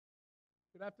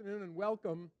Good afternoon and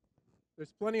welcome.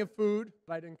 There's plenty of food.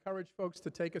 I'd encourage folks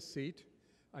to take a seat.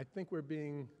 I think we're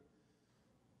being,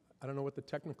 I don't know what the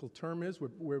technical term is,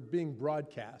 we're being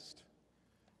broadcast.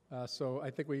 So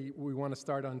I think we want to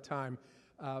start on time.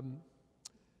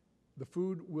 The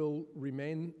food will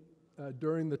remain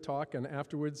during the talk and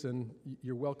afterwards, and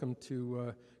you're welcome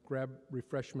to grab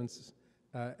refreshments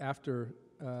after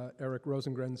Eric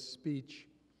Rosengren's speech.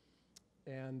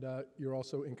 And you're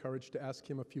also encouraged to ask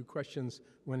him a few questions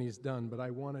when he's done. But I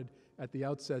wanted at the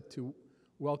outset to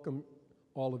welcome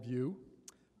all of you.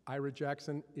 Ira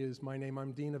Jackson is my name.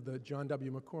 I'm Dean of the John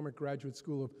W. McCormack Graduate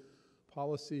School of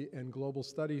Policy and Global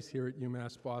Studies here at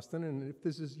UMass Boston. And if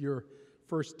this is your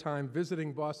first time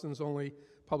visiting Boston's only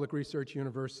public research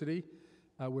university,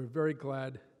 we're very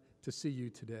glad to see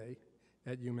you today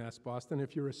at UMass Boston.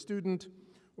 If you're a student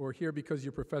or here because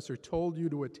your professor told you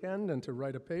to attend and to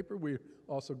write a paper, we're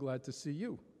also glad to see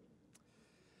you.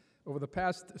 Over the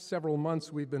past several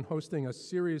months, we've been hosting a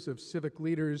series of civic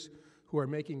leaders who are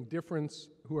making a difference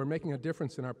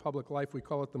in our public life. We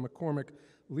call it the McCormack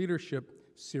Leadership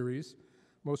Series.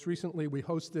 Most recently, we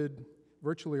hosted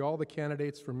virtually all the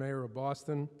candidates for mayor of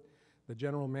Boston, the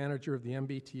general manager of the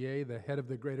MBTA, the head of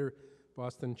the Greater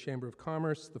Boston Chamber of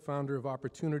Commerce, the founder of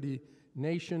Opportunity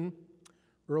Nation.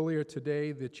 Earlier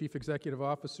today, the chief executive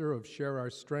officer of Share Our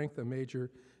Strength, a major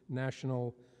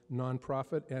national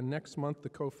nonprofit, and next month, the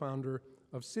co-founder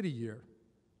of City Year.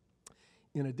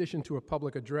 In addition to a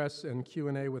public address and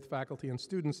Q&A with faculty and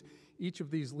students, each of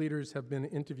these leaders have been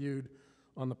interviewed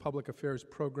on the public affairs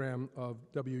program of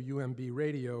WUMB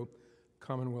Radio,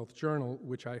 Commonwealth Journal,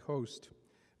 which I host.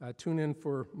 Tune in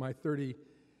for my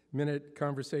 30-minute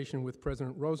conversation with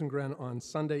President Rosengren on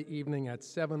Sunday evening at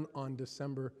 7 on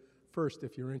December 1st,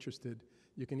 if you're interested.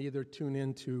 You can either tune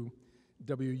in to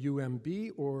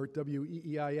WUMB or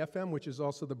WEEI-FM, which is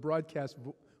also the broadcast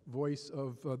voice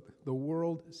of the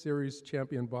World Series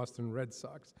champion Boston Red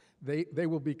Sox. They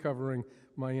will be covering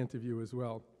my interview as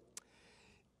well.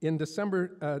 In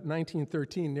December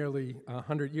 1913, nearly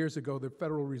 100 years ago, the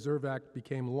Federal Reserve Act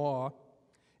became law,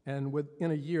 and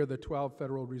within a year, the 12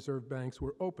 Federal Reserve banks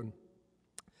were open.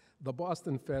 The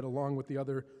Boston Fed, along with the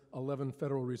other 11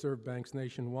 Federal Reserve banks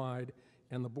nationwide,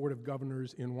 and the Board of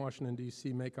Governors in Washington,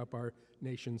 D.C., make up our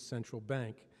nation's central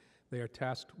bank. They are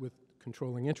tasked with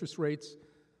controlling interest rates,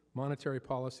 monetary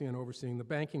policy, and overseeing the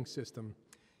banking system.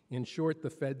 In short, the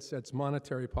Fed sets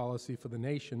monetary policy for the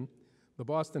nation. The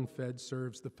Boston Fed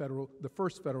serves the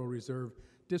first Federal Reserve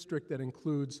district that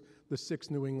includes the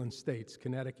 6 New England states: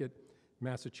 Connecticut,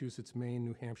 Massachusetts, Maine,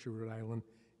 New Hampshire, Rhode Island,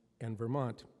 and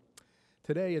Vermont.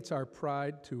 Today, it's our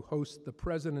pride to host the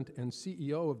President and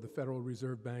CEO of the Federal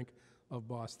Reserve Bank of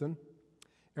Boston.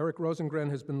 Eric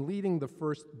Rosengren has been leading the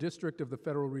first district of the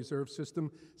Federal Reserve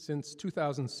System since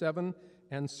 2007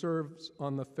 and serves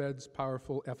on the Fed's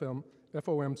powerful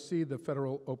FOMC, the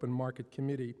Federal Open Market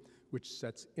Committee, which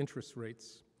sets interest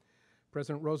rates.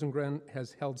 President Rosengren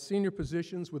has held senior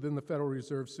positions within the Federal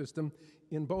Reserve System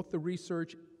in both the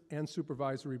research and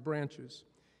supervisory branches.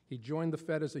 He joined the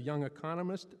Fed as a young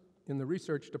economist in the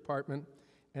research department,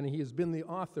 and he has been the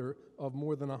author of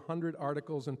more than 100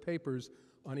 articles and papers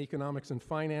on economics and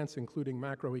finance, including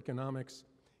macroeconomics,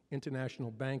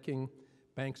 international banking,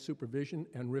 bank supervision,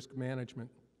 and risk management.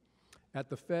 At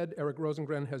the Fed, Eric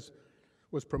Rosengren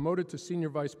was promoted to senior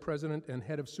vice president and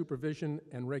head of supervision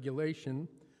and regulation,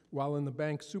 while in the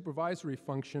bank's supervisory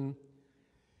function,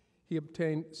 he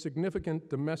obtained significant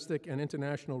domestic and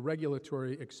international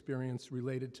regulatory experience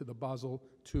related to the Basel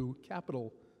II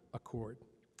Capital Accord.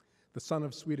 The son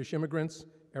of Swedish immigrants,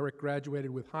 Eric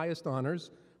graduated with highest honors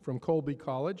from Colby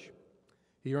College.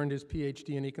 He earned his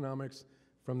PhD in economics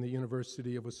from the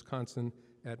University of Wisconsin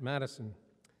at Madison.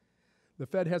 The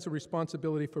Fed has a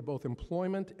responsibility for both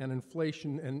employment and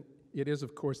inflation, and it is,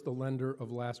 of course, the lender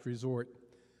of last resort.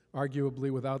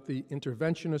 Arguably, without the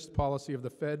interventionist policy of the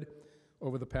Fed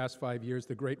over the past 5 years,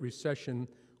 the Great Recession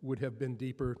would have been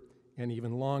deeper and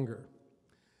even longer.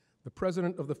 The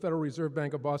president of the Federal Reserve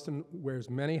Bank of Boston wears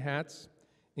many hats,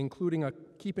 including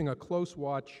keeping a close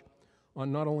watch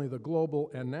on not only the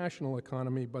global and national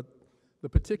economy, but the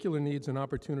particular needs and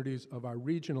opportunities of our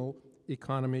regional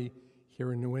economy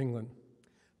here in New England.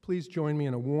 Please join me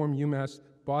in a warm UMass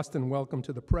Boston welcome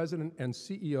to the president and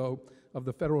CEO of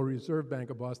the Federal Reserve Bank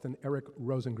of Boston, Eric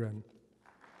Rosengren.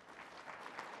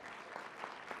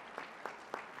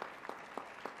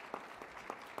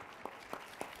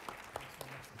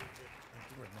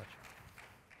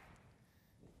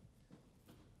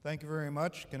 Thank you very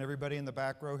much. Can everybody in the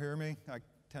back row hear me? I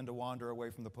tend to wander away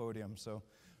from the podium, so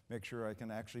make sure I can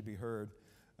actually be heard.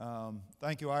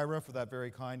 Thank you, Ira, for that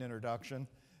very kind introduction.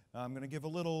 I'm going to give a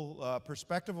little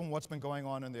perspective on what's been going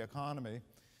on in the economy.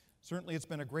 Certainly it's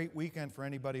been a great weekend for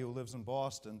anybody who lives in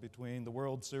Boston between the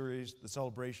World Series, the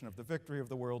celebration of the victory of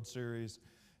the World Series,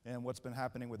 and what's been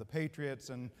happening with the Patriots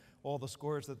and all the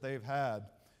scores that they've had.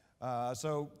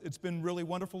 So it's been really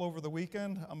wonderful over the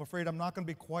weekend. I'm afraid I'm not going to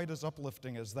be quite as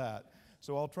uplifting as that.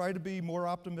 So I'll try to be more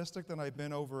optimistic than I've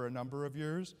been over a number of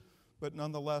years, but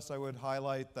nonetheless I would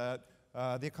highlight that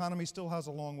the economy still has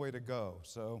a long way to go.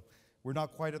 So we're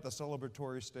not quite at the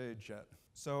celebratory stage yet.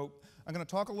 So I'm going to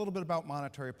talk a little bit about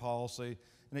monetary policy.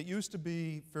 And it used to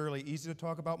be fairly easy to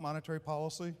talk about monetary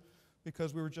policy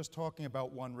because we were just talking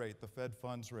about one rate, the Fed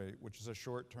funds rate, which is a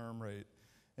short-term rate.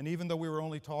 And even though we were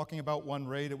only talking about one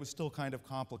rate, it was still kind of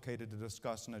complicated to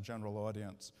discuss in a general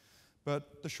audience.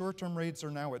 But the short-term rates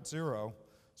are now at zero,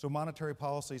 so monetary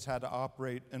policies had to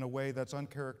operate in a way that's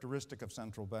uncharacteristic of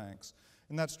central banks.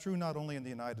 And that's true not only in the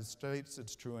United States,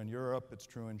 it's true in Europe, it's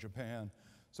true in Japan.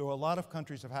 So a lot of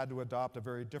countries have had to adopt a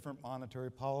very different monetary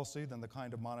policy than the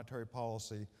kind of monetary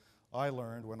policy I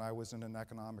learned when I was in an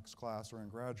economics class or in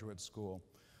graduate school.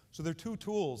 So there are two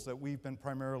tools that we've been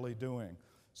primarily doing.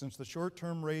 Since the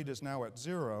short-term rate is now at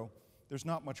zero, there's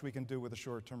not much we can do with a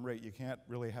short-term rate. You can't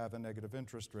really have a negative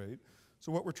interest rate.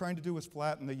 So what we're trying to do is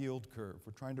flatten the yield curve.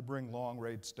 We're trying to bring long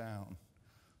rates down.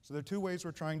 So there are two ways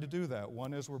we're trying to do that.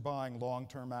 One is we're buying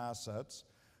long-term assets.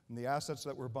 And the assets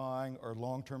that we're buying are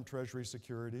long-term Treasury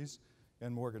securities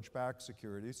and mortgage-backed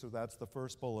securities. So that's the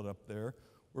first bullet up there.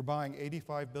 We're buying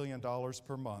 $85 billion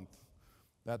per month.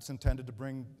 That's intended to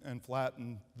bring and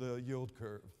flatten the yield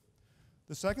curve.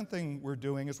 The second thing we're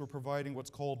doing is we're providing what's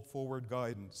called forward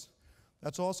guidance.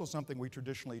 That's also something we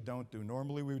traditionally don't do.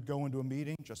 Normally we would go into a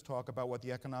meeting, just talk about what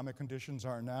the economic conditions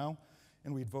are now,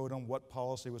 and we'd vote on what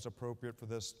policy was appropriate for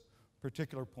this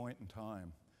particular point in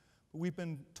time. But we've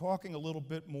been talking a little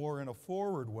bit more in a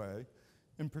forward way,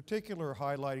 in particular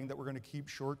highlighting that we're going to keep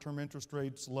short-term interest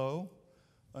rates low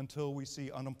until we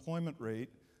see unemployment rate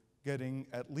getting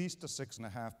at least to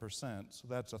 6.5%. So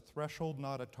that's a threshold,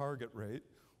 not a target rate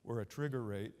or a trigger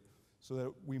rate, so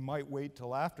that we might wait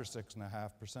till after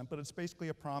 6.5%, but it's basically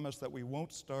a promise that we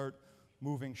won't start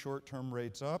moving short-term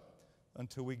rates up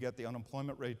until we get the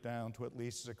unemployment rate down to at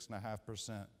least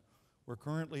 6.5%. We're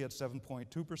currently at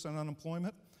 7.2%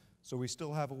 unemployment, so we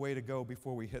still have a way to go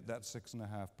before we hit that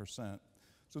 6.5%.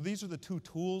 So these are the two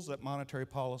tools that monetary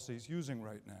policy is using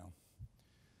right now.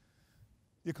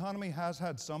 The economy has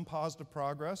had some positive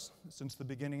progress since the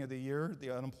beginning of the year.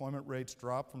 The unemployment rates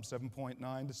dropped from 7.9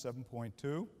 to 7.2.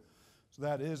 So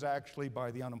that is actually, by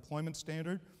the unemployment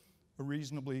standard, a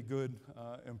reasonably good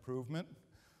improvement.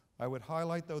 I would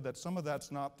highlight, though, that some of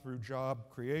that's not through job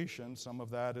creation. Some of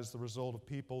that is the result of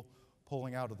people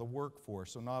pulling out of the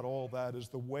workforce. So not all that is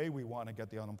the way we want to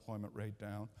get the unemployment rate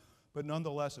down, but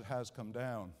nonetheless it has come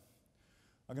down.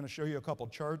 I'm going to show you a couple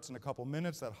charts in a couple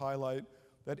minutes that highlight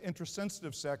that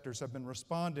interest-sensitive sectors have been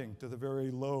responding to the very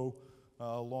low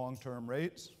long-term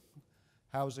rates.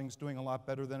 Housing's doing a lot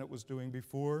better than it was doing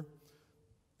before.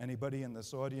 Anybody in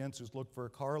this audience who's looked for a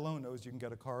car loan knows you can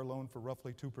get a car loan for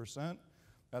roughly 2%.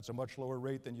 That's a much lower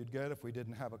rate than you'd get if we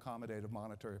didn't have accommodative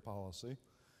monetary policy.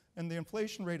 And the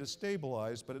inflation rate is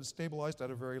stabilized, but it's stabilized at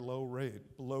a very low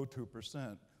rate, below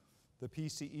 2%. The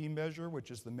PCE measure, which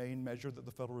is the main measure that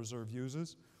the Federal Reserve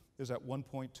uses, is at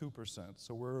 1.2%.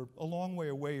 So we're a long way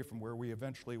away from where we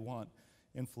eventually want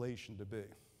inflation to be.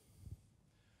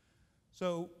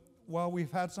 So while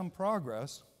we've had some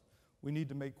progress, we need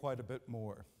to make quite a bit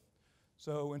more.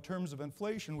 So in terms of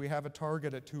inflation, we have a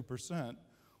target at 2%.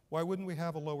 Why wouldn't we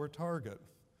have a lower target?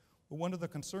 Well, one of the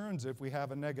concerns if we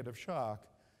have a negative shock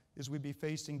is we'd be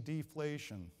facing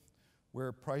deflation,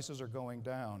 where prices are going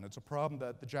down. It's a problem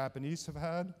that the Japanese have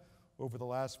had over the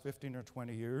last 15 or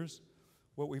 20 years.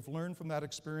 What we've learned from that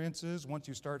experience is once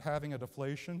you start having a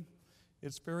deflation,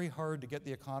 it's very hard to get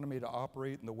the economy to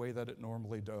operate in the way that it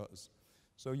normally does.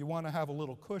 So you want to have a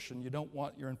little cushion. You don't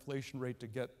want your inflation rate to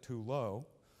get too low.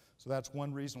 So that's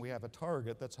one reason we have a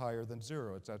target that's higher than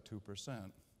zero. It's at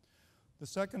 2%. The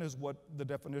second is what the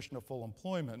definition of full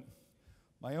employment.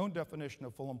 My own definition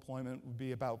of full employment would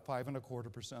be about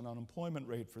 5.25% unemployment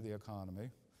rate for the economy.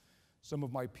 Some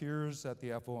of my peers at the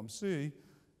FOMC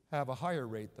have a higher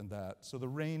rate than that. So the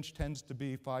range tends to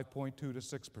be 5.2 to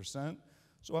 6%.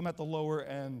 So I'm at the lower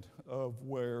end of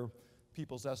where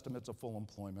people's estimates of full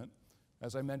employment.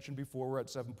 As I mentioned before, we're at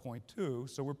 7.2,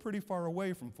 so we're pretty far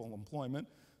away from full employment.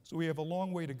 So we have a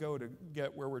long way to go to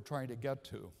get where we're trying to get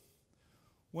to.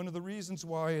 One of the reasons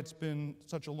why it's been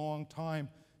such a long time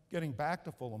getting back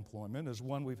to full employment is,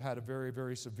 one, we've had a very,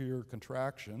 very severe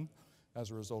contraction as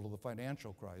a result of the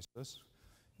financial crisis.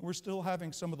 And we're still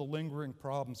having some of the lingering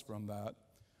problems from that.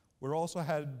 We're also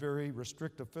had very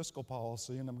restrictive fiscal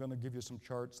policy, and I'm going to give you some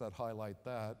charts that highlight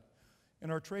that.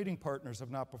 And our trading partners have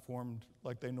not performed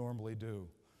like they normally do.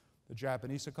 The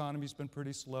Japanese economy's been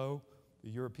pretty slow. The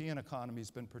European economy's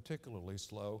been particularly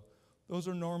slow. Those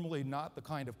are normally not the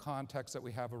kind of context that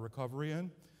we have a recovery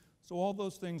in. So all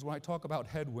those things, when I talk about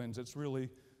headwinds, it's really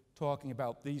talking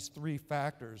about these three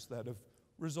factors that have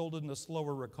resulted in a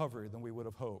slower recovery than we would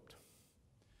have hoped.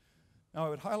 Now, I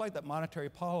would highlight that monetary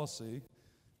policy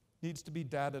needs to be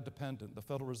data dependent. The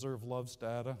Federal Reserve loves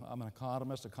data. I'm an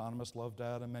economist. Economists love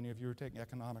data. Many of you are taking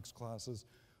economics classes.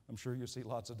 I'm sure you see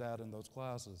lots of data in those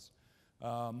classes.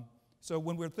 So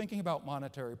when we're thinking about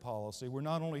monetary policy, we're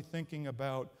not only thinking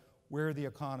about where the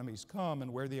economy's come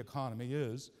and where the economy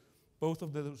is. Both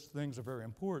of those things are very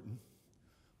important.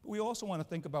 But we also want to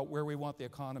think about where we want the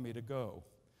economy to go.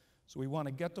 So we want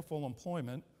to get to full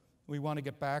employment. We want to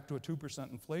get back to a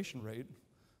 2% inflation rate.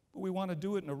 But we want to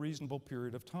do it in a reasonable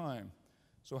period of time.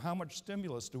 So how much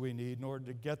stimulus do we need in order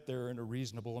to get there in a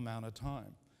reasonable amount of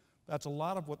time? That's a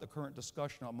lot of what the current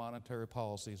discussion on monetary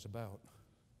policy is about.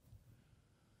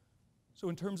 So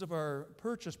in terms of our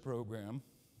purchase program,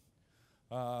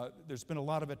 there's been a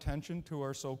lot of attention to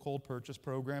our so-called purchase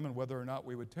program and whether or not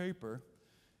we would taper.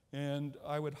 And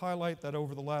I would highlight that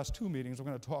over the last two meetings, I'm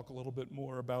going to talk a little bit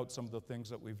more about some of the things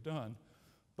that we've done.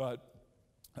 But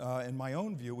in my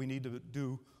own view, we need to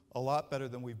do a lot better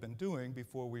than we've been doing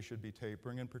before we should be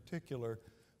tapering. In particular,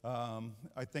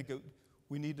 I think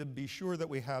we need to be sure that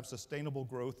we have sustainable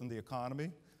growth in the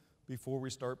economy before we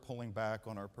start pulling back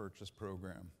on our purchase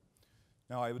program.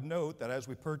 Now, I would note that as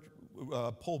we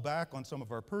pull back on some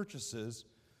of our purchases,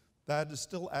 that is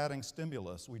still adding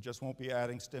stimulus. We just won't be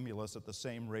adding stimulus at the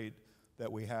same rate that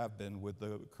we have been with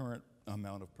the current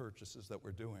amount of purchases that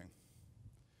we're doing.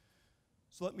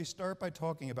 So let me start by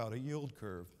talking about a yield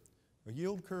curve. A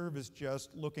yield curve is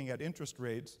just looking at interest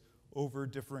rates over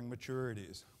differing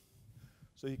maturities.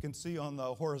 So you can see on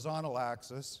the horizontal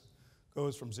axis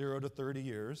goes from 0 to 30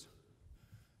 years.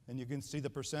 And you can see the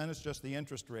percent is just the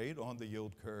interest rate on the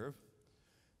yield curve.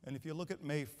 And if you look at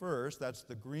May 1st, that's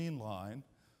the green line.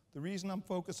 The reason I'm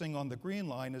focusing on the green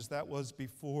line is that was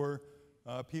before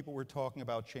people were talking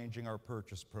about changing our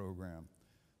purchase program.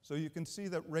 So you can see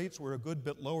that rates were a good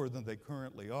bit lower than they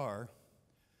currently are.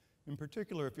 In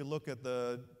particular, if you look at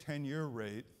the 10-year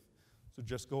rate, so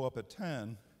just go up at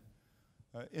 10,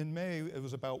 in May it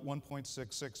was about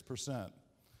 1.66%.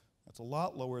 That's a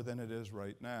lot lower than it is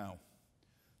right now.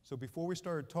 So before we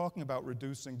started talking about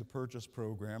reducing the purchase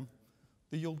program,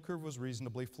 the yield curve was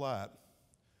reasonably flat.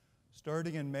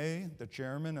 Starting in May, the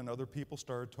chairman and other people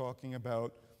started talking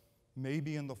about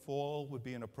maybe in the fall would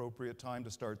be an appropriate time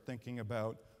to start thinking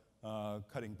about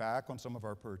cutting back on some of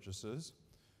our purchases.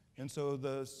 And so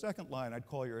the second line I'd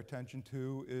call your attention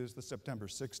to is the September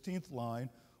 16th line,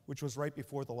 which was right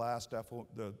before the last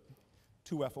the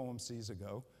two FOMCs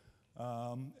ago.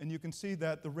 And you can see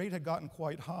that the rate had gotten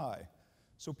quite high.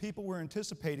 So people were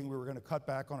anticipating we were going to cut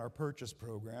back on our purchase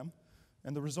program,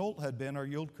 and the result had been our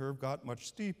yield curve got much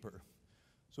steeper.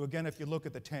 So again, if you look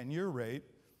at the 10-year rate,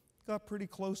 it got pretty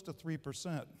close to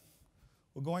 3%.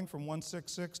 Well, going from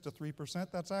 1.66 to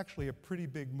 3%, that's actually a pretty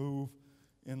big move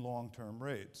in long-term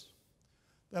rates.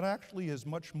 That actually is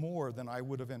much more than I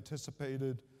would have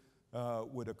anticipated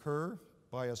would occur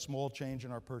by a small change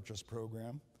in our purchase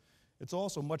program. It's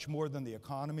also much more than the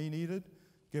economy needed,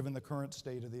 given the current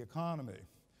state of the economy.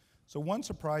 So one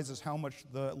surprise is how much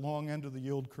the long end of the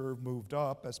yield curve moved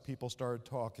up as people started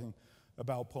talking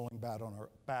about pulling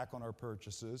back on our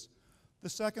purchases. The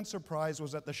second surprise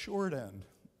was at the short end.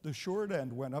 The short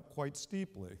end went up quite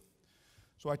steeply.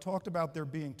 So I talked about there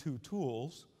being two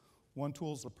tools. One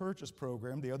tool is the purchase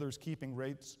program, the other is keeping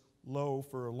rates low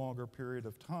for a longer period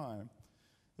of time.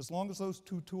 As long as those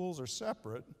two tools are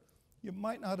separate, you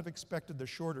might not have expected the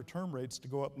shorter term rates to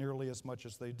go up nearly as much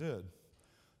as they did.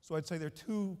 So I'd say there are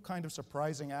two kind of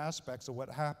surprising aspects of what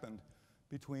happened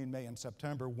between May and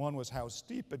September. One was how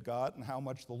steep it got and how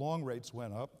much the long rates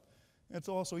went up. And it's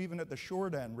also even at the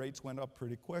short end, rates went up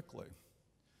pretty quickly.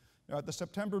 Now, at the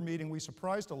September meeting, we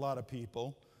surprised a lot of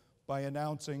people by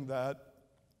announcing that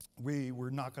we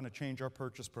were not going to change our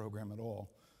purchase program at all.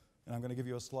 And I'm going to give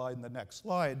you a slide in the next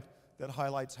slide that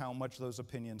highlights how much those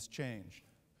opinions changed.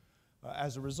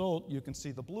 As a result, you can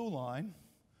see the blue line,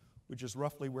 which is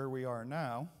roughly where we are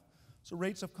now. So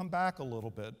rates have come back a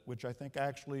little bit, which I think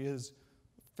actually is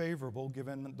favorable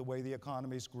given the way the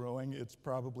economy is growing. It's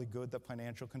probably good that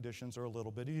financial conditions are a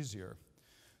little bit easier.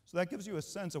 So that gives you a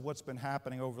sense of what's been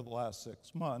happening over the last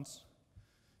 6 months.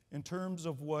 In terms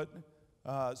of what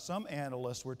some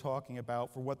analysts were talking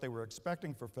about for what they were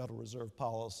expecting for Federal Reserve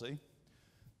policy,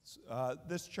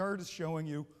 this chart is showing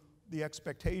you the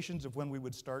expectations of when we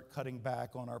would start cutting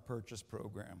back on our purchase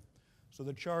program. So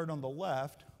the chart on the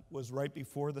left was right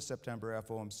before the September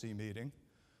FOMC meeting.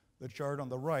 The chart on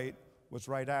the right was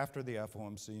right after the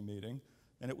FOMC meeting,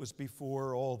 and it was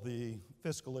before all the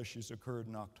fiscal issues occurred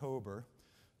in October.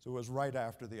 So it was right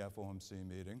after the FOMC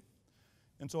meeting.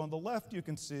 And so on the left, you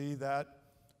can see that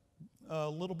a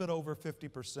little bit over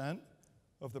 50%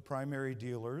 of the primary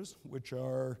dealers, which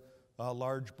are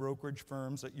large brokerage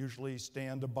firms that usually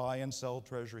stand to buy and sell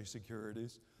Treasury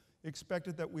securities,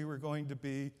 expected that we were going to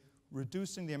be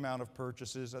reducing the amount of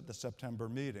purchases at the September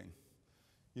meeting.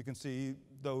 You can see,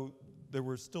 though there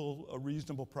was still a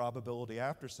reasonable probability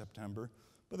after September,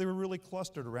 but they were really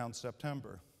clustered around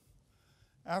September.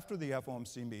 After the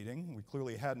FOMC meeting, we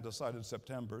clearly hadn't decided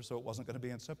September, so it wasn't going to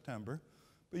be in September,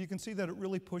 but you can see that it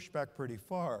really pushed back pretty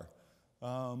far,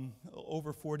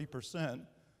 over 40%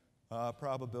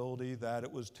 probability that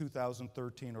it was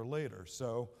 2013 or later,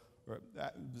 so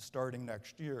starting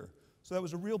next year. So that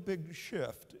was a real big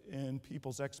shift in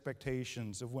people's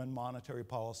expectations of when monetary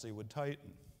policy would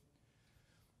tighten.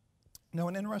 Now,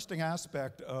 an interesting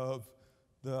aspect of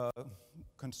the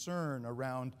concern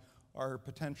around our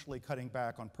potentially cutting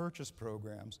back on purchase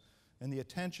programs and the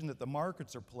attention that the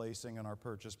markets are placing on our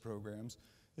purchase programs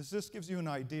is this gives you an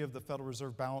idea of the Federal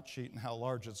Reserve balance sheet and how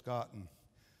large it's gotten.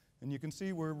 And you can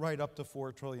see we're right up to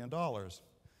 $4 trillion.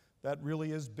 That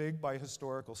really is big by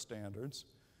historical standards.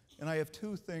 And I have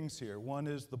two things here. One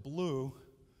is the blue,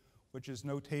 which is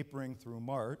no tapering through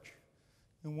March,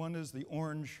 and one is the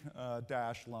orange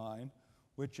dashed line,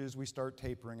 which is we start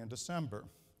tapering in December.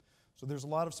 So there's a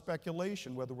lot of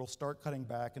speculation whether we'll start cutting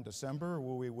back in December or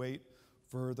will we wait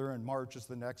further, and March is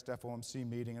the next FOMC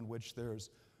meeting in which there's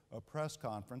a press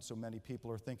conference, so many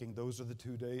people are thinking those are the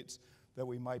two dates that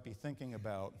we might be thinking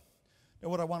about. Now,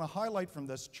 what I want to highlight from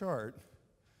this chart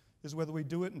is whether we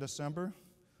do it in December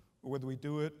or whether we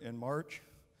do it in March,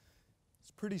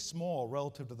 it's pretty small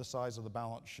relative to the size of the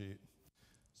balance sheet.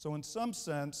 So in some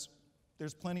sense,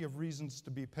 there's plenty of reasons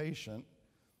to be patient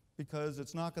because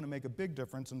it's not going to make a big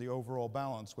difference in the overall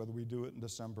balance whether we do it in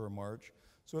December or March.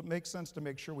 So it makes sense to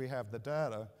make sure we have the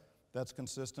data that's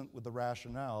consistent with the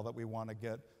rationale that we want to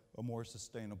get a more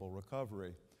sustainable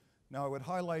recovery. Now, I would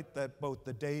highlight that both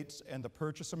the dates and the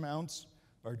purchase amounts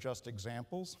are just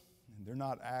examples, and they're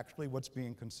not actually what's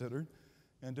being considered.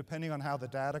 And depending on how the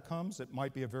data comes, it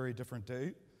might be a very different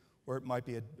date, or it might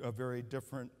be a very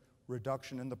different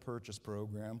reduction in the purchase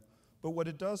program. But what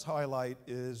it does highlight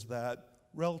is that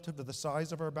relative to the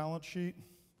size of our balance sheet,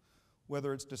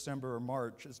 whether it's December or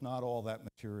March, is not all that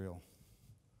material.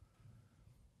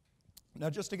 Now,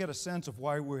 just to get a sense of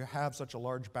why we have such a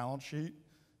large balance sheet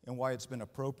and why it's been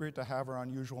appropriate to have our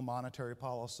unusual monetary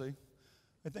policy,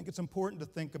 I think it's important to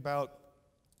think about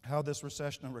how this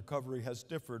recession and recovery has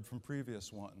differed from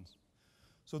previous ones.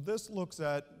 So this looks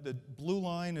at, the blue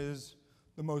line is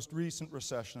the most recent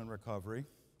recession and recovery.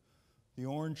 The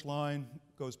orange line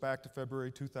goes back to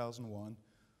February 2001.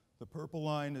 The purple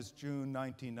line is June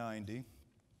 1990.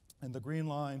 And the green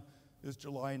line is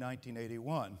July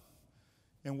 1981.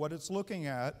 And what it's looking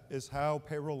at is how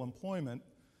payroll employment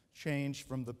changed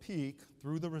from the peak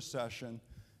through the recession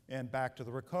and back to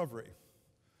the recovery.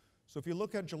 So if you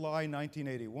look at July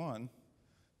 1981,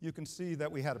 you can see that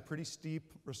we had a pretty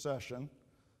steep recession,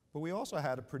 but we also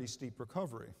had a pretty steep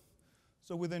recovery.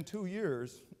 So within 2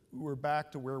 years, we were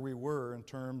back to where we were in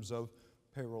terms of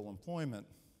payroll employment.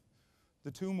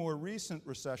 The two more recent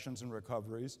recessions and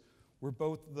recoveries were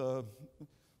both the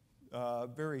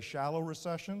very shallow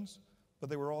recessions, but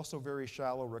they were also very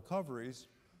shallow recoveries.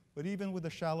 But even with the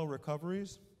shallow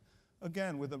recoveries,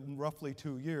 again, within roughly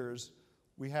 2 years,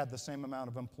 we had the same amount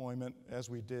of employment as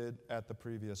we did at the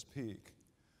previous peak.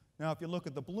 Now, if you look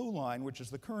at the blue line, which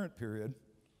is the current period,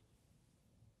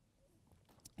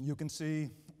 you can see,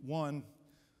 one,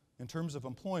 in terms of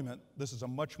employment, this is a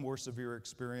much more severe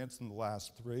experience than the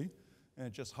last three, and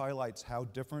it just highlights how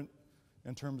different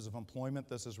in terms of employment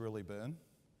this has really been.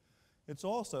 It's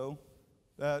also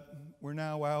that we're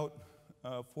now out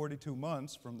 42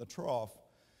 months from the trough,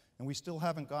 and we still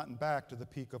haven't gotten back to the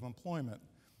peak of employment.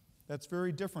 That's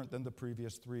very different than the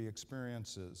previous three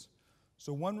experiences.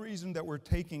 So one reason that we're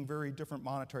taking very different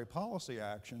monetary policy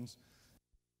actions,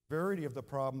 the severity of the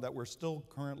problem that we're still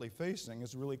currently facing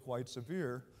is really quite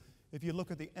severe. If you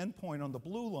look at the endpoint on the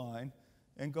blue line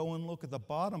and go and look at the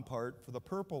bottom part for the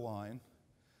purple line,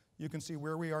 you can see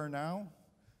where we are now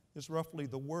is roughly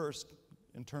the worst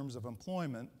in terms of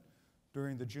employment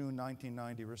during the June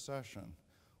 1990 recession,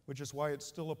 which is why it's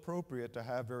still appropriate to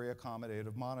have very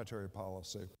accommodative monetary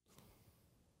policy.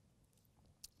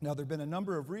 Now, there have been a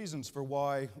number of reasons for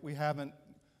why we haven't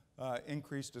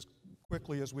increased as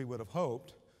quickly as we would have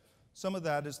hoped. Some of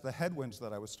that is the headwinds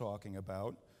that I was talking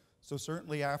about. So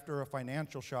certainly after a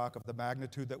financial shock of the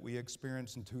magnitude that we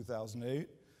experienced in 2008,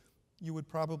 you would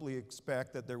probably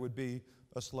expect that there would be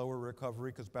a slower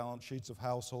recovery because balance sheets of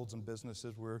households and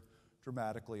businesses were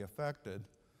dramatically affected.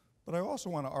 But I also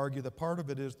want to argue that part of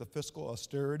it is the fiscal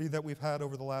austerity that we've had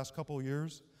over the last couple of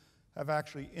years have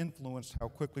actually influenced how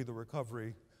quickly the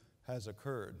recovery has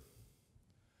occurred.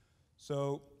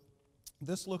 So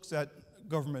this looks at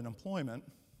government employment.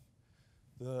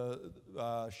 The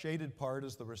shaded part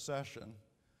is the recession.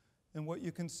 And what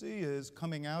you can see is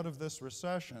coming out of this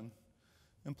recession,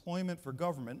 employment for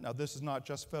government, now this is not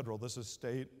just federal, this is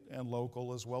state and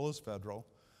local as well as federal,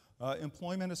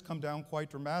 employment has come down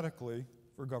quite dramatically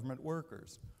for government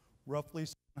workers, roughly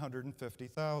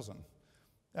 750,000.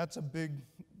 That's a big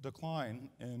decline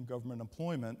in government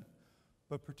employment,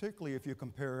 but particularly if you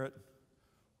compare it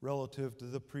relative to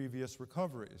the previous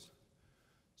recoveries.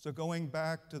 So going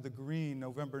back to the green,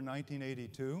 November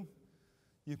 1982,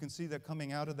 you can see that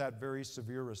coming out of that very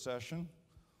severe recession,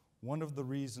 one of the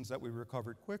reasons that we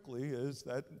recovered quickly is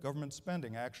that government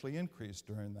spending actually increased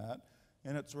during that,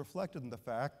 and it's reflected in the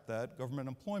fact that government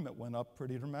employment went up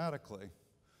pretty dramatically.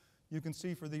 You can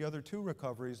see for the other two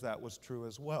recoveries that was true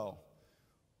as well.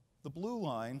 The blue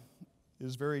line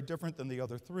is very different than the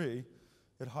other three.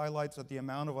 It highlights that the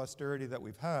amount of austerity that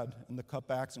we've had and the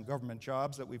cutbacks in government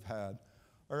jobs that we've had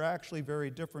are actually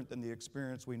very different than the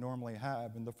experience we normally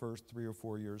have in the first 3 or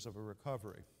 4 years of a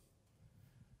recovery.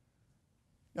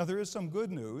 Now, there is some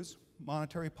good news.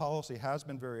 Monetary policy has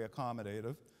been very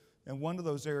accommodative, and one of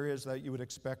those areas that you would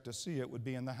expect to see it would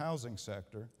be in the housing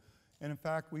sector. And in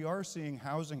fact, we are seeing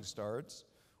housing starts,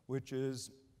 which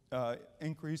is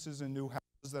increases in new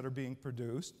houses that are being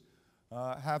produced,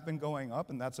 have been going up,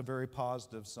 and that's a very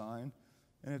positive sign.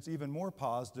 And it's even more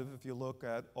positive if you look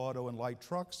at auto and light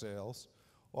truck sales.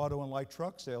 Auto and light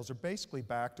truck sales are basically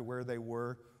back to where they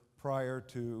were prior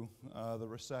to the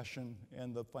recession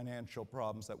and the financial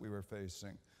problems that we were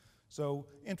facing. So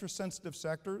interest-sensitive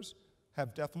sectors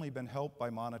have definitely been helped by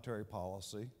monetary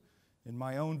policy. In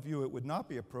my own view, it would not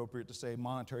be appropriate to say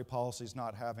monetary policy is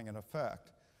not having an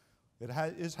effect. It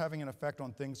is having an effect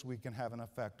on things we can have an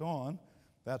effect on.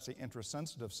 That's the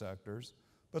interest-sensitive sectors.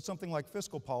 But something like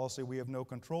fiscal policy we have no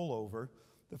control over.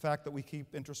 The fact that we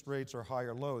keep interest rates or high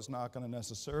or low is not going to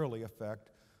necessarily affect,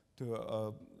 to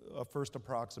a first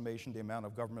approximation, the amount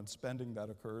of government spending that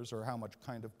occurs or how much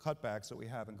kind of cutbacks that we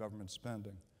have in government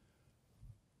spending.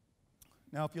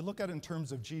 Now, if you look at it in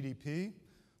terms of GDP,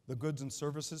 the goods and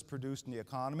services produced in the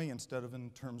economy instead of in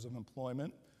terms of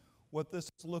employment, what this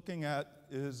is looking at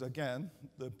is, again,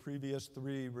 the previous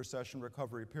 3 recession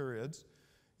recovery periods,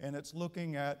 and it's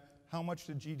looking at how much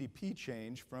did GDP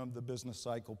change from the business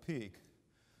cycle peak.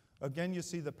 Again, you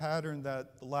see the pattern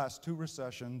that the last 2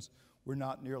 recessions were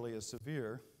not nearly as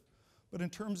severe, but in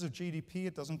terms of GDP,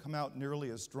 it doesn't come out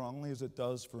nearly as strongly as it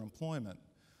does for employment.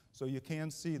 So you can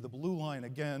see the blue line,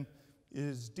 again,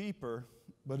 is deeper,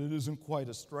 but it isn't quite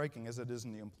as striking as it is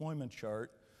in the employment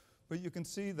chart. But you can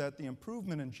see that the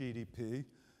improvement in GDP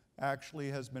actually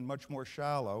has been much more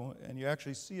shallow, and you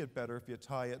actually see it better if you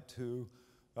tie it to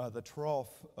the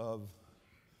trough of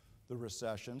the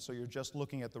recession. So you're just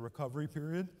looking at the recovery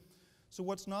period. So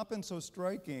what's not been so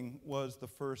striking was the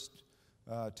first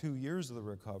 2 years of the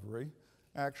recovery.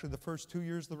 Actually, the first 2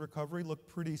 years of the recovery looked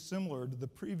pretty similar to the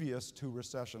previous 2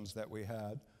 recessions that we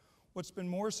had. What's been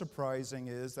more surprising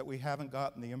is that we haven't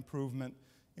gotten the improvement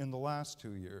in the last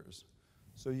 2 years.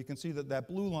 So you can see that that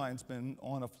blue line's been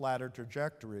on a flatter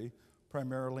trajectory,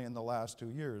 primarily in the last 2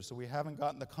 years. So we haven't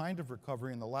gotten the kind of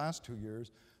recovery in the last 2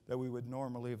 years that we would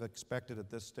normally have expected at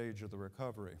this stage of the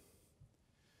recovery.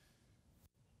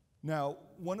 Now,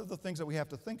 one of the things that we have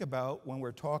to think about when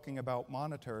we're talking about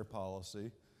monetary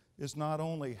policy is not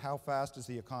only how fast is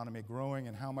the economy growing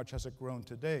and how much has it grown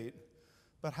to date,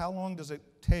 but how long does it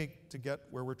take to get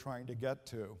where we're trying to get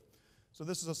to? So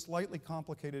this is a slightly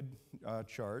complicated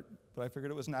chart, but I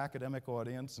figured it was an academic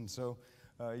audience, and so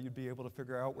you'd be able to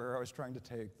figure out where I was trying to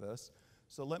take this.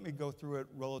 So let me go through it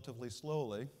relatively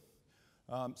slowly.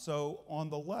 So on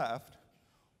the left,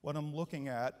 what I'm looking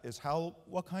at is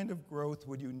what kind of growth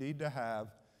would you need to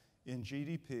have in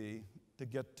GDP to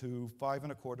get to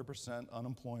 5.25%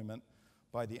 unemployment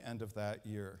by the end of that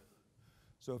year.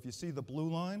 So if you see the blue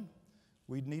line,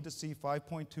 we'd need to see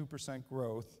 5.2%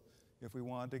 growth if we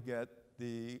wanted to get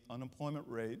the unemployment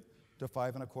rate to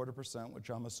 5.25%, which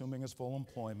I'm assuming is full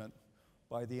employment,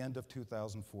 by the end of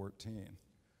 2014.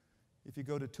 If you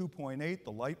go to 2.8,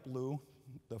 the light blue,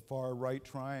 the far right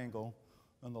triangle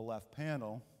on the left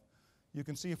panel, you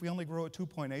can see if we only grow at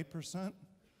 2.8%,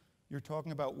 you're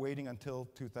talking about waiting until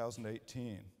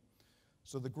 2018.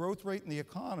 So the growth rate in the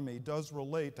economy does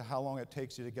relate to how long it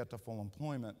takes you to get to full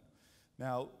employment.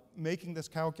 Now, making this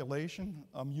calculation,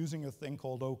 I'm using a thing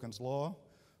called Okun's Law.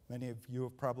 Many of you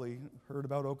have probably heard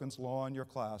about Okun's Law in your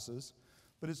classes,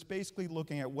 but it's basically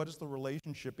looking at what is the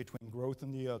relationship between growth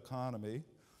in the economy,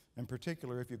 in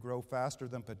particular, if you grow faster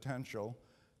than potential,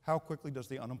 how quickly does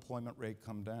the unemployment rate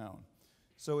come down?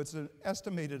 So it's an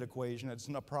estimated equation, it's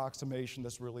an approximation,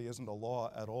 this really isn't a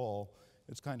law at all.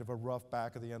 It's kind of a rough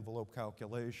back of the envelope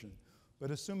calculation.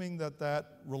 But assuming that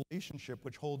that relationship,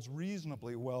 which holds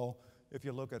reasonably well if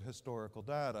you look at historical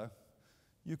data,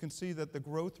 you can see that the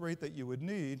growth rate that you would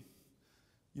need,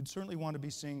 you'd certainly want to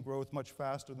be seeing growth much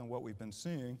faster than what we've been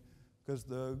seeing, because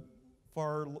the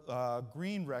far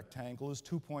green rectangle is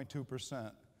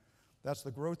 2.2%. That's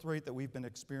the growth rate that we've been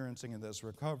experiencing in this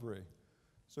recovery.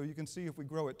 So you can see if we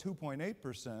grow at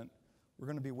 2.8%, we're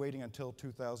going to be waiting until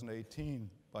 2018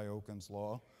 by Okun's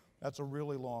Law. That's a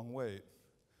really long wait.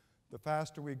 The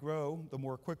faster we grow, the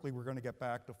more quickly we're going to get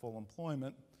back to full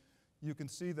employment. You can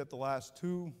see that the last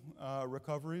two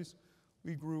recoveries,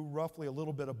 we grew roughly a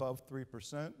little bit above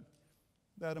 3%.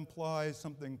 That implies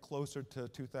something closer to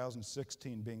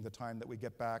 2016 being the time that we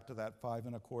get back to that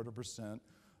 5.25%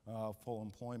 full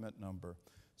employment number.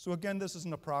 So again, this is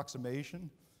an approximation,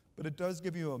 but it does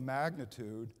give you a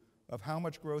magnitude of how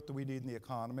much growth do we need in the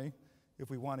economy if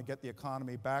we want to get the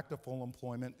economy back to full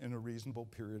employment in a reasonable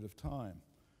period of time.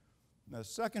 Now, the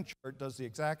second chart does the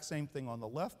exact same thing on the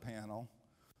left panel,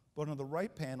 but on the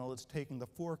right panel, it's taking the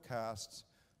forecasts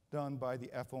done by the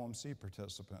FOMC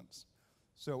participants.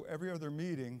 So every other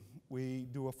meeting, we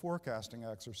do a forecasting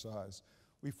exercise.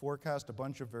 We forecast a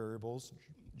bunch of variables,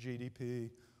 GDP,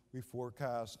 we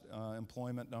forecast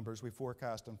employment numbers, we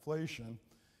forecast inflation.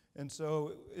 And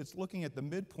so it's looking at the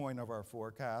midpoint of our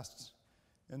forecasts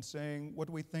and saying, what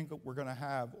do we think we're going to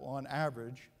have on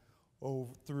average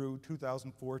through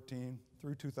 2014,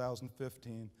 through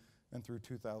 2015, and through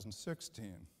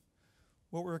 2016.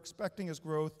 What we're expecting is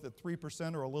growth at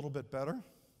 3% or a little bit better.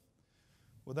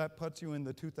 Well, that puts you in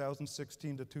the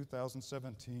 2016 to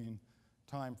 2017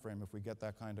 time frame if we get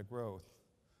that kind of growth.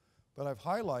 But I've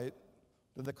highlighted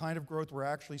that the kind of growth we're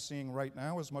actually seeing right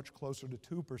now is much closer to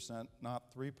 2%,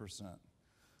 not 3%.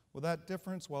 Well, that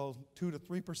difference, while 2 to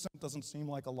 3% doesn't seem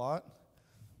like a lot,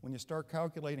 when you start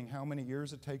calculating how many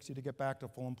years it takes you to get back to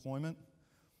full employment,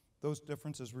 those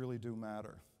differences really do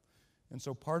matter. And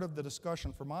so part of the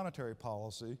discussion for monetary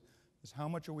policy is how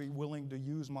much are we willing to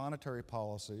use monetary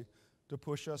policy to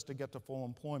push us to get to full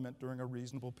employment during a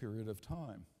reasonable period of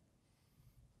time.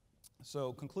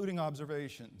 So concluding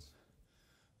observations.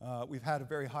 We've had a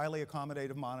very highly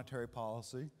accommodative monetary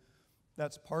policy.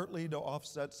 That's partly to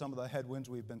offset some of the headwinds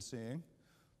we've been seeing.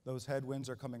 Those headwinds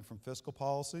are coming from fiscal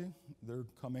policy. They're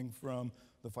coming from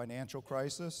the financial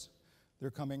crisis. They're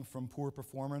coming from poor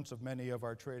performance of many of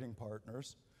our trading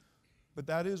partners. But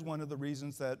that is one of the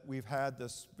reasons that we've had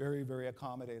this very, very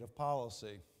accommodative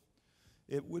policy.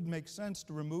 It would make sense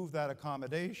to remove that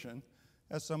accommodation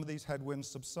as some of these headwinds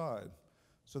subside.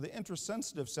 So the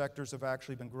interest-sensitive sectors have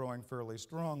actually been growing fairly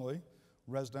strongly.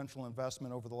 Residential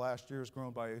investment over the last year has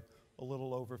grown by a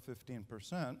little over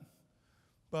 15%.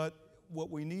 But what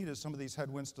we need is some of these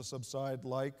headwinds to subside,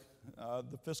 like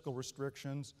the fiscal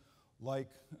restrictions, like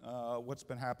what's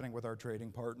been happening with our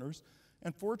trading partners.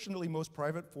 And fortunately, most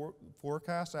private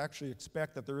forecasts actually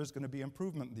expect that there is going to be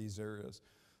improvement in these areas.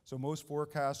 So most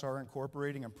forecasts are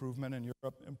incorporating improvement in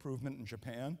Europe, improvement in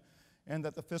Japan, and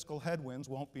that the fiscal headwinds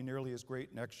won't be nearly as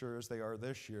great next year as they are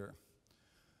this year.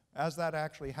 As that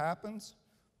actually happens,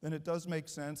 then it does make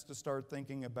sense to start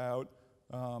thinking about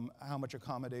how much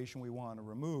accommodation we want to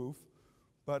remove.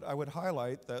 But I would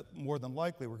highlight that more than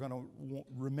likely we're going to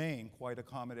remain quite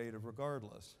accommodative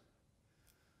regardless.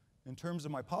 In terms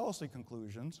of my policy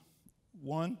conclusions,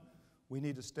 one, we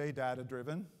need to stay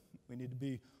data-driven. We need to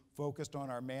be focused on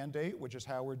our mandate, which is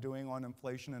how we're doing on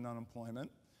inflation and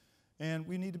unemployment. And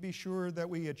we need to be sure that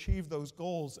we achieve those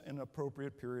goals in an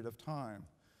appropriate period of time.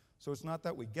 So it's not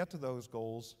that we get to those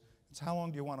goals, it's how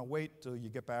long do you want to wait till you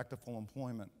get back to full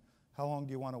employment? How long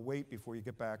do you want to wait before you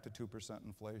get back to 2%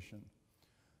 inflation?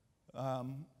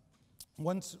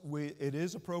 Once it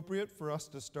is appropriate for us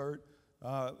to start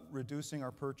reducing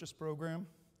our purchase program,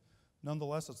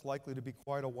 nonetheless, it's likely to be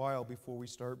quite a while before we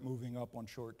start moving up on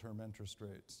short-term interest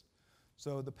rates.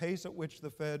 So the pace at which the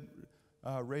Fed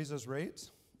raises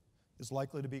rates is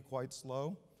likely to be quite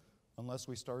slow unless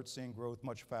we start seeing growth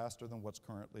much faster than what's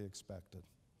currently expected.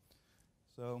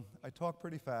 So I talk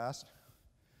pretty fast.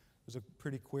 It was a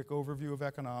pretty quick overview of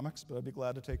economics, but I'd be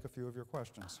glad to take a few of your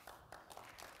questions.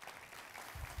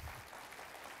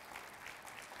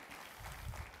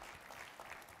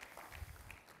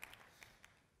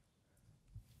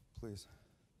 Please.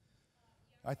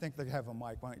 I think they have a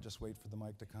mic. Why don't you just wait for the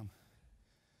mic to come?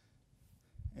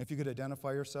 If you could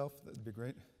identify yourself, that'd be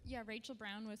great. Yeah, Rachel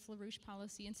Brown with LaRouche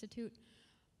Policy Institute.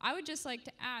 I would just like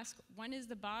to ask, when is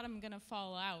the bottom going to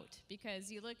fall out?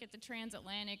 Because you look at the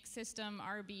transatlantic system,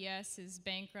 RBS is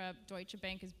bankrupt, Deutsche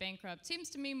Bank is bankrupt.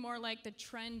 Seems to me more like the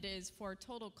trend is for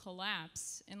total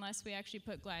collapse unless we actually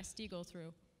put Glass-Steagall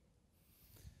through.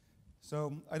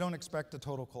 So I don't expect a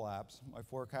total collapse. My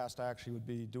forecast actually would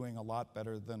be doing a lot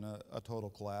better than a total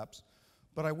collapse.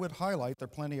 But I would highlight there are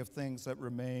plenty of things that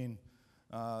remain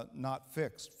not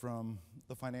fixed from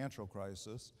the financial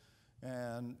crisis.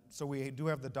 And so we do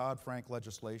have the Dodd-Frank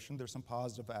legislation. There's some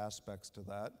positive aspects to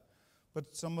that.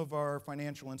 But some of our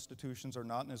financial institutions are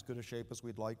not in as good a shape as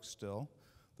we'd like still,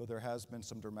 though there has been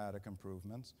some dramatic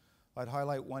improvements. I'd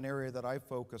highlight one area that I've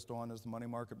focused on is the money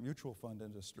market mutual fund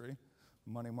industry.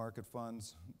 Money market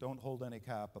funds don't hold any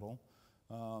capital,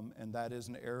 and that is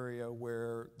an area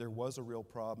where there was a real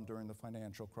problem during the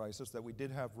financial crisis, that we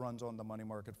did have runs on the money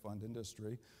market fund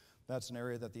industry. That's an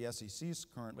area that the SEC is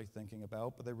currently thinking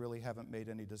about, but they really haven't made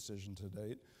any decision to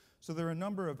date. So there are a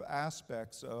number of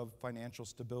aspects of financial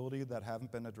stability that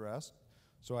haven't been addressed,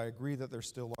 so I agree that there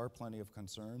still are plenty of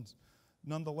concerns.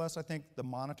 Nonetheless, I think the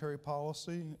monetary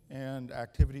policy and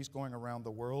activities going around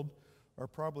the world are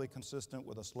probably consistent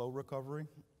with a slow recovery,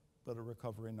 but a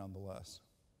recovery nonetheless.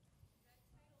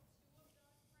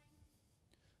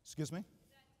 Excuse me? Is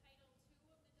that Title II of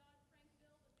the Dodd-Frank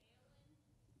bill,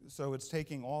 the bail-in? So it's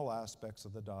taking all aspects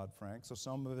of the Dodd-Frank. So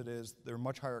some of it is there are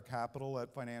much higher capital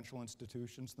at financial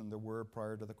institutions than there were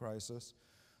prior to the crisis.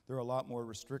 There are a lot more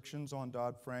restrictions on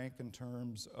Dodd-Frank in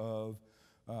terms of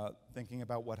thinking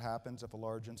about what happens if a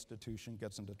large institution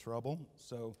gets into trouble.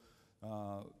 So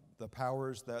the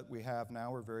powers that we have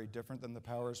now are very different than the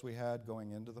powers we had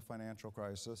going into the financial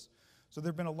crisis. So there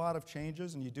have been a lot of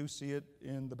changes, and you do see it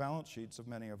in the balance sheets of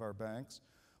many of our banks.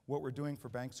 What we're doing for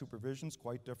bank supervision is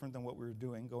quite different than what we were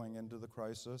doing going into the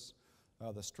crisis.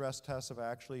 The stress tests have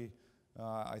actually,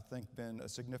 I think, been a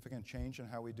significant change in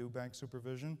how we do bank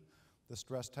supervision. The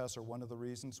stress tests are one of the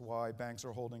reasons why banks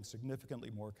are holding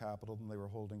significantly more capital than they were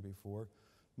holding before.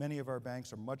 Many of our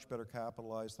banks are much better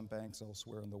capitalized than banks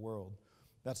elsewhere in the world.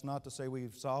 That's not to say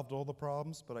we've solved all the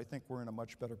problems, but I think we're in a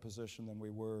much better position than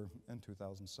we were in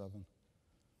 2007.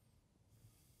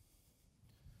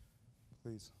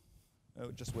 Please.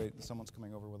 Oh, just wait, someone's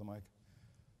coming over with a mic.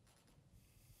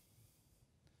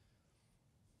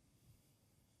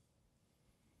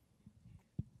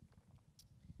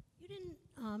 You didn't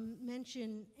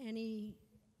mention any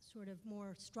sort of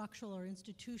more structural or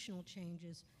institutional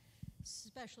changes,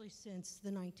 especially since the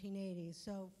 1980s.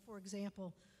 So, for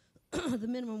example, the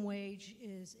minimum wage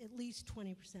is at least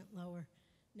 20% lower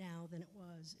now than it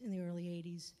was in the early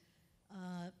 80s.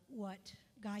 What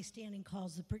Guy Standing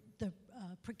calls the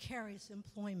precarious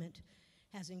employment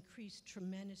has increased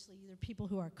tremendously. Either people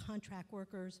who are contract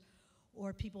workers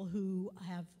or people who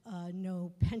have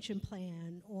no pension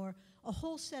plan, or a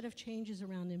whole set of changes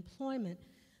around employment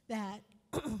that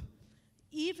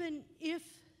even if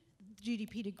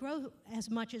GDP did grow as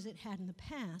much as it had in the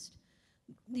past,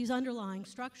 these underlying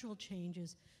structural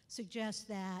changes suggest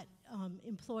that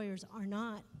employers are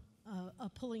not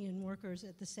pulling in workers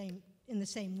in the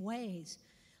same ways,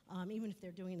 even if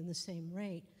they're doing it in the same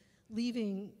rate,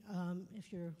 leaving,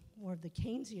 if you're more of the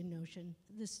Keynesian notion,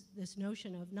 this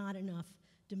notion of not enough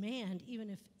demand, even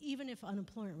if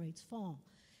unemployment rates fall.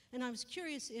 And I was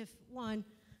curious if, one,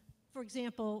 for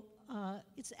example,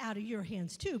 it's out of your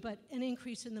hands too, but an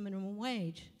increase in the minimum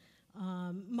wage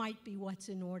might be what's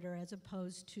in order, as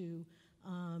opposed to,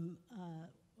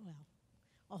 well,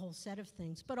 a whole set of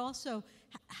things. But also,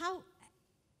 how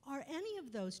are any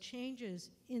of those changes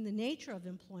in the nature of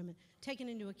employment taken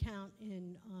into account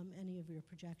in any of your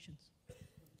projections?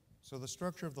 So the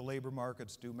structure of the labor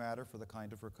markets do matter for the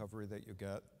kind of recovery that you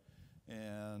get.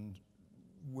 And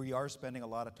we are spending a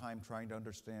lot of time trying to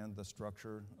understand the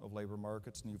structure of labor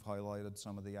markets, and you've highlighted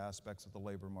some of the aspects of the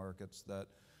labor markets that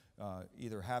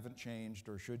either haven't changed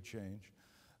or should change.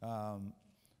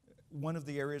 One of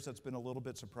the areas that's been a little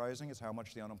bit surprising is how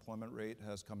much the unemployment rate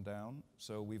has come down.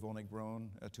 So we've only grown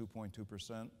at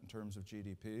 2.2% in terms of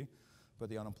GDP, but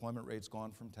the unemployment rate's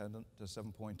gone from 10 to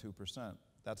 7.2%.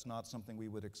 That's not something we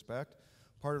would expect.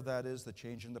 Part of that is the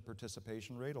change in the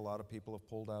participation rate. A lot of people have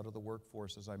pulled out of the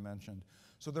workforce, as I mentioned.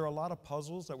 So there are a lot of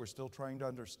puzzles that we're still trying to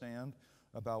understand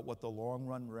about what the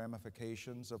long-run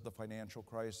ramifications of the financial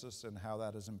crisis and how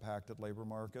that has impacted labor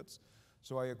markets.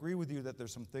 So I agree with you that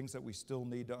there's some things that we still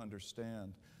need to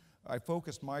understand. I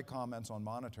focused my comments on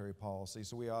monetary policy,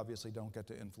 so we obviously don't get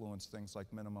to influence things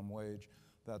like minimum wage.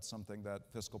 that's something that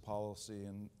fiscal policy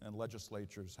and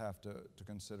legislatures have to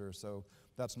consider. So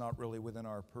that's not really within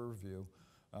our purview.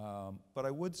 But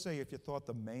I would say if you thought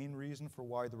the main reason for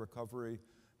why the recovery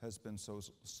has been so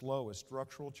slow is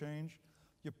structural change,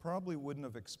 you probably wouldn't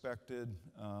have expected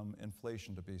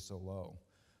inflation to be so low.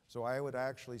 So I would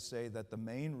actually say that the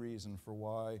main reason for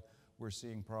why we're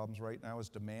seeing problems right now is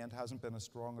demand hasn't been as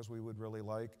strong as we would really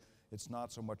like. It's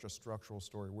not so much a structural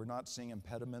story. We're not seeing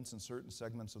impediments in certain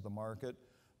segments of the market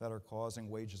that are causing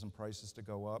wages and prices to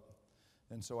go up.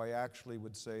 And so I actually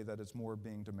would say that it's more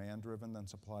being demand-driven than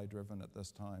supply-driven at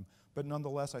this time. But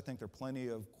nonetheless, I think there are plenty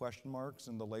of question marks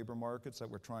in the labor markets that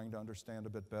we're trying to understand a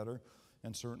bit better.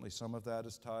 And certainly some of that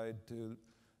is tied to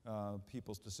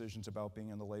people's decisions about being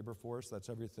in the labor force. That's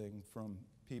everything from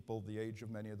people, the age of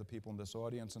many of the people in this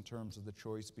audience in terms of the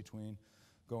choice between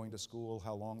going to school,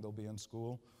 how long they'll be in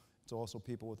school. It's also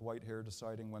people with white hair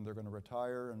deciding when they're going to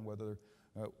retire and whether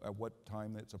at what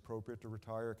time it's appropriate to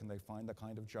retire. Can they find the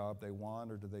kind of job they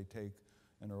want, or do they take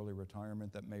an early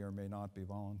retirement that may or may not be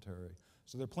voluntary?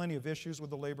 So there are plenty of issues with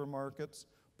the labor markets,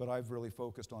 but I've really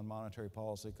focused on monetary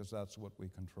policy because that's what we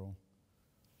control.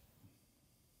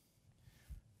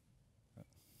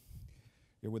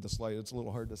 Yeah, with the slide, it's a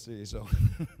little hard to see, so.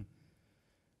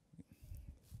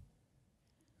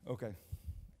 Okay.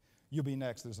 You'll be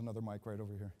next. There's another mic right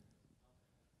over here.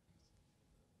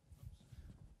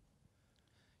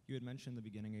 You had mentioned at the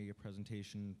beginning of your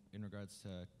presentation in regards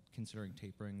to considering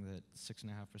tapering that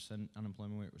 6.5%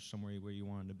 unemployment rate was somewhere where you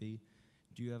wanted to be.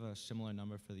 Do you have a similar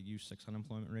number for the U6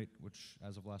 unemployment rate, which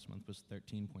as of last month was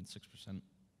 13.6%?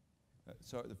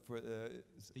 So for the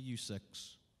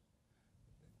U6.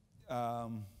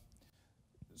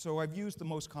 So I've used the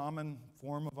most common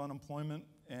form of unemployment,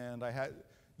 and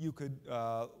you could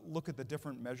look at the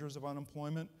different measures of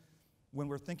unemployment. When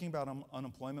we're thinking about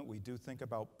unemployment, we do think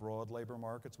about broad labor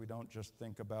markets. We don't just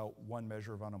think about one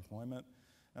measure of unemployment.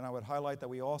 And I would highlight that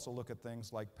we also look at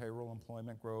things like payroll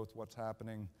employment growth, what's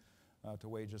happening to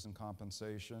wages and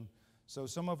compensation. So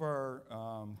some of our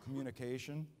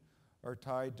communication are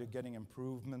tied to getting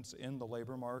improvements in the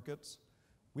labor markets.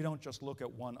 We don't just look at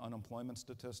one unemployment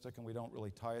statistic, and we don't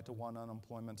really tie it to one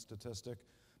unemployment statistic,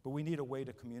 but we need a way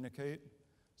to communicate.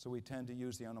 So we tend to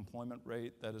use the unemployment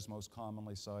rate that is most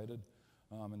commonly cited,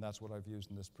 and that's what I've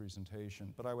used in this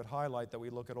presentation. But I would highlight that we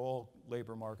look at all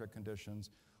labor market conditions.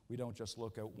 We don't just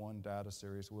look at one data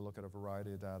series, we look at a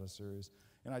variety of data series.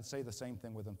 And I'd say the same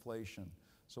thing with inflation.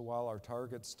 So while our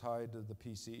target's tied to the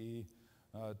PCE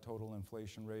total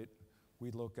inflation rate, we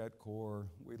look at core,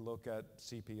 we look at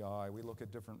CPI, we look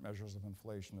at different measures of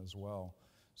inflation as well.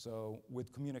 So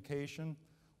with communication,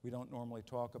 we don't normally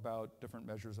talk about different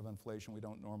measures of inflation. We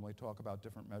don't normally talk about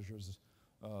different measures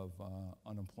of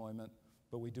unemployment,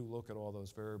 but we do look at all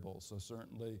those variables. So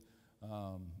certainly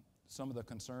some of the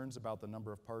concerns about the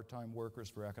number of part-time workers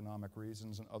for economic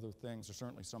reasons and other things are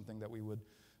certainly something that we would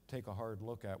take a hard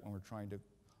look at when we're trying to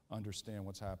understand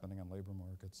what's happening in labor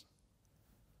markets.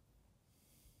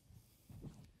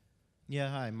 Yeah,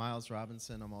 hi, Miles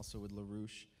Robinson. I'm also with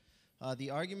LaRouche. The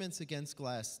arguments against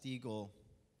Glass-Steagall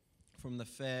from the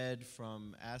Fed,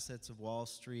 from assets of Wall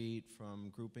Street, from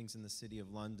groupings in the City of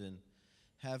London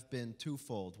have been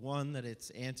twofold. One, that it's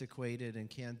antiquated and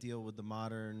can't deal with the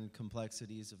modern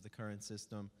complexities of the current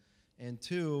system. And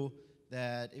two,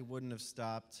 that it wouldn't have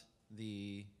stopped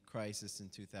the crisis in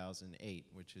 2008,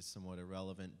 which is somewhat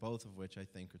irrelevant, both of which I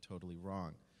think are totally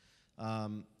wrong.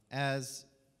 As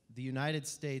the United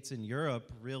States and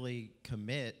Europe really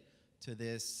commit to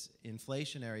this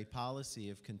inflationary policy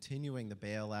of continuing the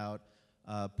bailout,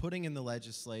 putting in the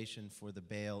legislation for the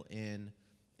bail-in,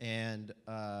 and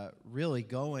really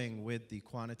going with the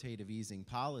quantitative easing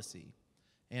policy.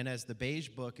 And as the Beige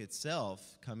Book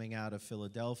itself, coming out of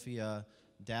Philadelphia,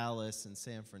 Dallas, and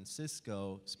San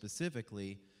Francisco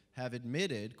specifically, have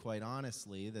admitted, quite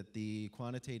honestly, that the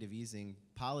quantitative easing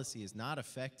policy is not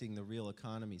affecting the real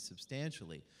economy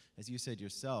substantially. As you said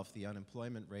yourself, the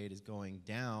unemployment rate is going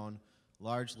down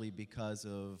largely because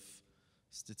of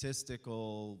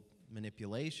statistical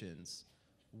manipulations.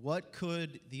 What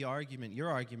could the argument, your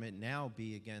argument now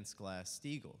be against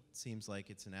Glass-Steagall? It seems like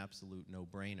it's an absolute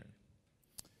no-brainer.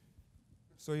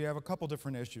 So you have a couple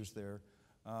different issues there.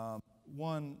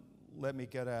 One, let me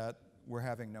get at we're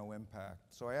having no impact.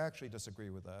 So I actually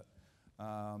disagree with that.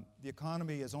 The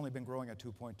economy has only been growing at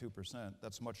 2.2%.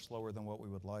 That's much slower than what we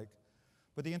would like.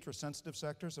 But the interest-sensitive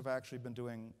sectors have actually been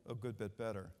doing a good bit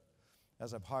better.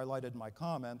 As I've highlighted in my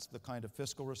comments, the kind of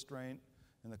fiscal restraint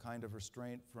and the kind of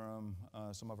restraint from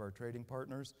some of our trading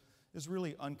partners is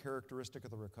really uncharacteristic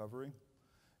of the recovery.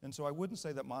 And so I wouldn't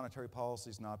say that monetary policy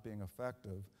is not being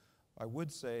effective, I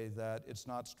would say that it's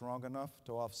not strong enough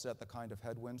to offset the kind of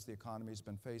headwinds the economy's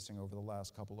been facing over the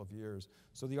last couple of years.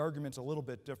 So the argument's a little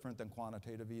bit different than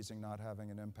quantitative easing not having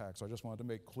an impact. So I just wanted to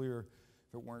make clear,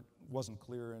 if it wasn't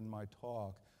clear in my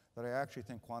talk, that I actually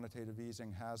think quantitative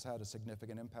easing has had a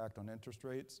significant impact on interest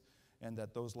rates, and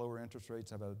that those lower interest rates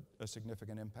have a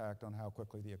significant impact on how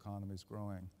quickly the economy's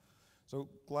growing. So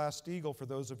Glass-Steagall, for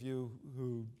those of you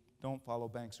who don't follow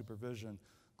bank supervision,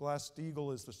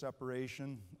 Glass-Steagall is the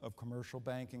separation of commercial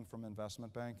banking from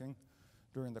investment banking.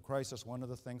 During the crisis, one of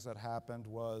the things that happened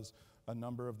was a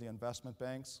number of the investment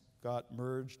banks got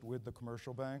merged with the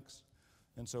commercial banks.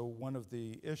 And so one of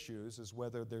the issues is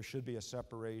whether there should be a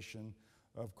separation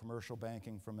of commercial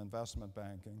banking from investment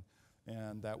banking,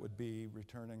 and that would be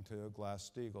returning to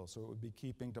Glass-Steagall. So it would be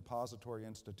keeping depository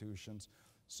institutions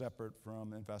separate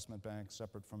from investment banks,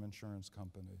 separate from insurance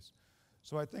companies.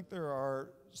 So I think there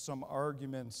are some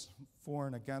arguments for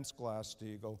and against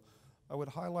Glass-Steagall. I would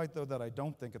highlight, though, that I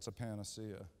don't think it's a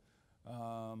panacea.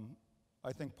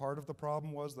 I think part of the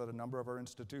problem was that a number of our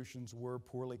institutions were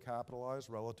poorly capitalized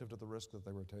relative to the risk that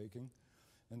they were taking.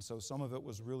 And so some of it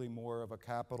was really more of a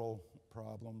capital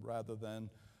problem rather than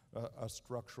a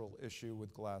structural issue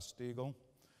with Glass-Steagall.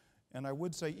 And I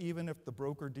would say even if the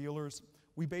broker-dealers,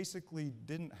 we basically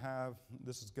didn't have,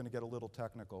 this is going to get a little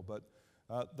technical, but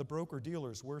the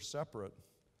broker-dealers were separate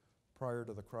prior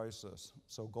to the crisis.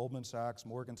 So Goldman Sachs,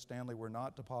 Morgan Stanley were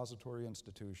not depository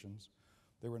institutions.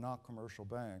 They were not commercial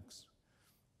banks.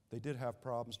 They did have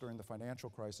problems during the financial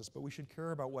crisis, but we should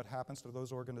care about what happens to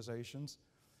those organizations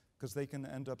because they can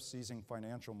end up seizing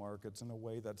financial markets in a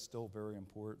way that's still very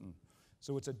important.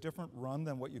 So it's a different run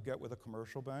than what you get with a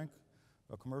commercial bank.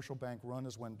 A commercial bank run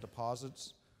is when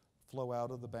deposits flow out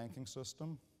of the banking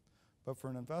system. But for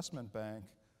an investment bank,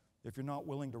 if you're not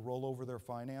willing to roll over their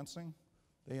financing,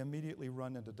 they immediately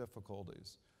run into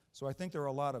difficulties. So I think there are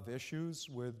a lot of issues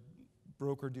with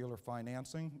broker-dealer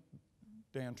financing.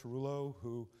 Dan Tarullo,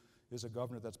 who is a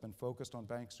governor that's been focused on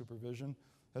bank supervision,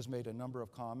 has made a number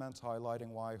of comments highlighting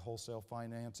why wholesale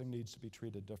financing needs to be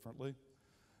treated differently.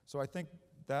 So I think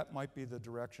that might be the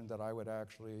direction that I would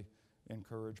actually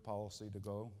encourage policy to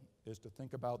go, is to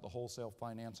think about the wholesale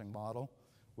financing model,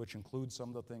 which includes some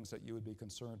of the things that you would be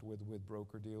concerned with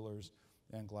broker-dealers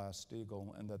and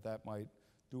Glass-Steagall, and that might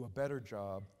do a better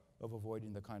job of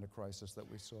avoiding the kind of crisis that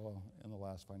we saw in the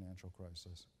last financial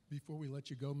crisis. Before we let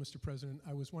you go, Mr. President,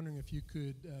 I was wondering if you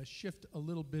could shift a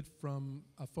little bit from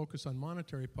a focus on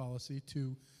monetary policy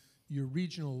to your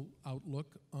regional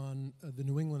outlook on the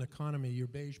New England economy. Your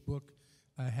beige book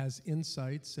has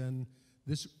insights, and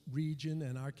this region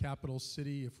and our capital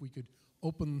city, if we could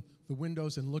open the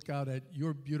windows and look out at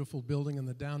your beautiful building in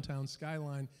the downtown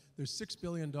skyline, there's $6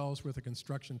 billion worth of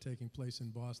construction taking place in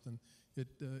Boston.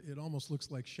 It almost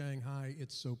looks like Shanghai.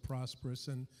 It's so prosperous,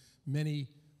 and many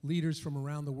leaders from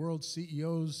around the world,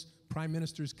 CEOs, prime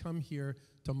ministers, come here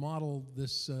to model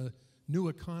this new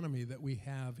economy that we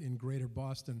have in greater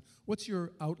Boston. What's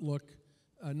your outlook,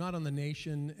 not on the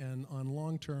nation and on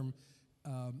long-term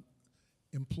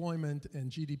employment and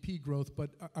GDP growth,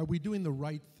 but are we doing the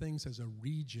right things as a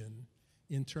region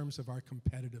in terms of our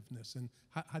competitiveness? And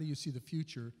how do you see the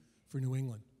future for New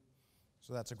England?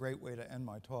 So that's a great way to end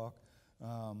my talk.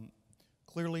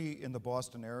 Clearly in the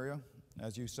Boston area,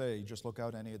 as you say, just look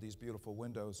out any of these beautiful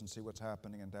windows and see what's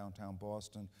happening in downtown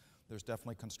Boston. There's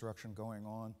definitely construction going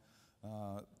on.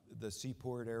 The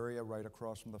Seaport area right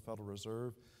across from the Federal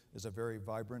Reserve is a very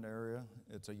vibrant area.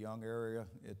 It's a young area.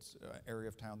 It's an area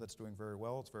of town that's doing very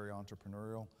well. It's very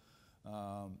entrepreneurial.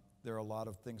 There are a lot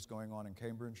of things going on in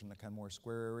Cambridge and the Kenmore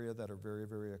Square area that are very,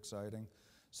 very exciting.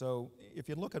 So if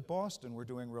you look at Boston, we're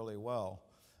doing really well.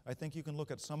 I think you can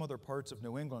look at some other parts of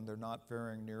New England, they're not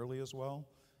faring nearly as well.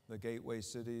 The gateway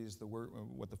cities,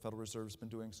 what the Federal Reserve's been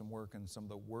doing some work in some of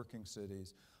the working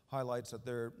cities, highlights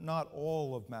that not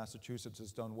all of Massachusetts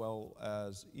has done well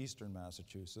as eastern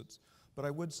Massachusetts. But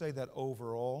I would say that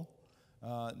overall,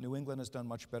 New England has done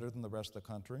much better than the rest of the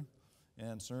country.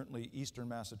 And certainly eastern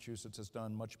Massachusetts has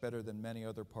done much better than many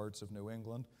other parts of New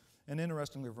England. And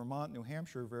interestingly, Vermont, New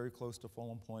Hampshire are very close to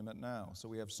full employment now. So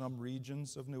we have some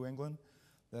regions of New England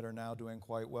that are now doing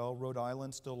quite well. Rhode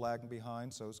Island's still lagging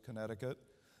behind, so is Connecticut.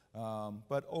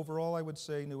 But overall, I would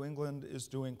say New England is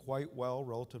doing quite well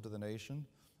relative to the nation.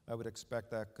 I would expect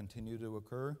that to continue to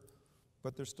occur.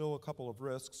 But there's still a couple of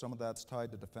risks. Some of that's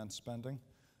tied to defense spending.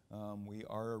 We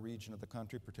are a region of the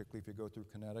country, particularly if you go through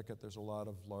Connecticut, there's a lot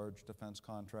of large defense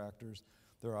contractors.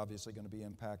 They're obviously going to be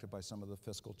impacted by some of the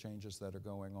fiscal changes that are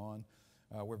going on.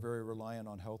 We're very reliant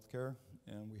on healthcare,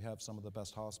 and we have some of the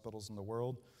best hospitals in the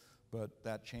world. But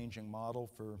that changing model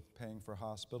for paying for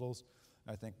hospitals,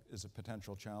 I think is a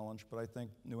potential challenge. But I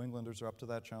think New Englanders are up to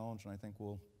that challenge, and I think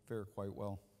we'll fare quite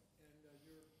well. And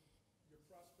your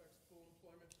prospects full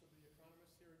employment for the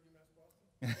economists here at UMass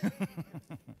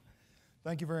Boston?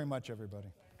 Thank you very much, everybody.